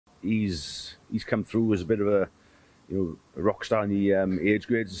he's come through as a bit of a a rock star in the age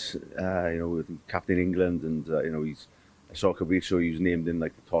grades. With captain England, and I saw a couple weeks ago he was named in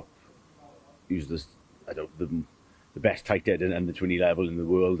like the top. He was the best tight head in the 20 level in the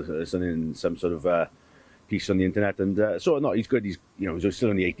world. Something in some sort of piece on the internet, and so no, he's good. He's still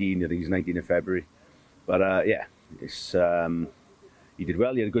only 18. I think he's 19 in February, but yeah, it's. He did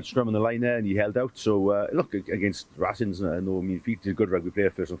well. He had a good scrum on the line there, and he held out. So look, against Racing's no mean feat. He's a good rugby player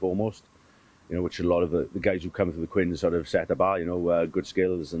first and foremost. Which a lot of the guys who come through the Quins sort of set the bar. Good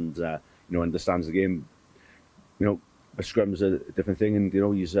skills and understands the game. But scrum's a different thing, and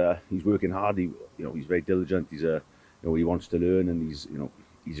he's working hard. He's very diligent. He wants to learn, and he's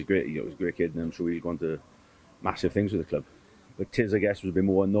a great kid, and I'm sure he's going to massive things with the club. But Tiz, I guess, was a bit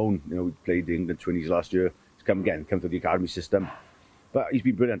more unknown. He played the England 20s last year. He's come through the academy system. But he's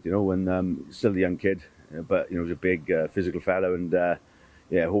been brilliant, and still a young kid. But he's a big physical fella, and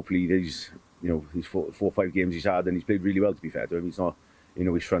hopefully these 4 or 5 games he's had, and he's played really well. To be fair to him, he's not,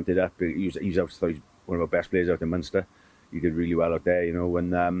 he's fronted up. He's one of our best players out in Munster. He did really well out there,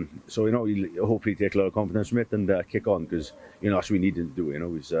 and so he'll hopefully take a lot of confidence from it and kick on, because that's what we need him to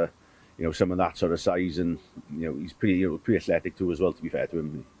do. He's some of that sort of size, and he's pretty athletic too as well. To be fair to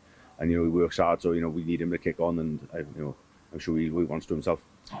him, and he works hard, so we need him to kick on, and I'm sure he wants to himself.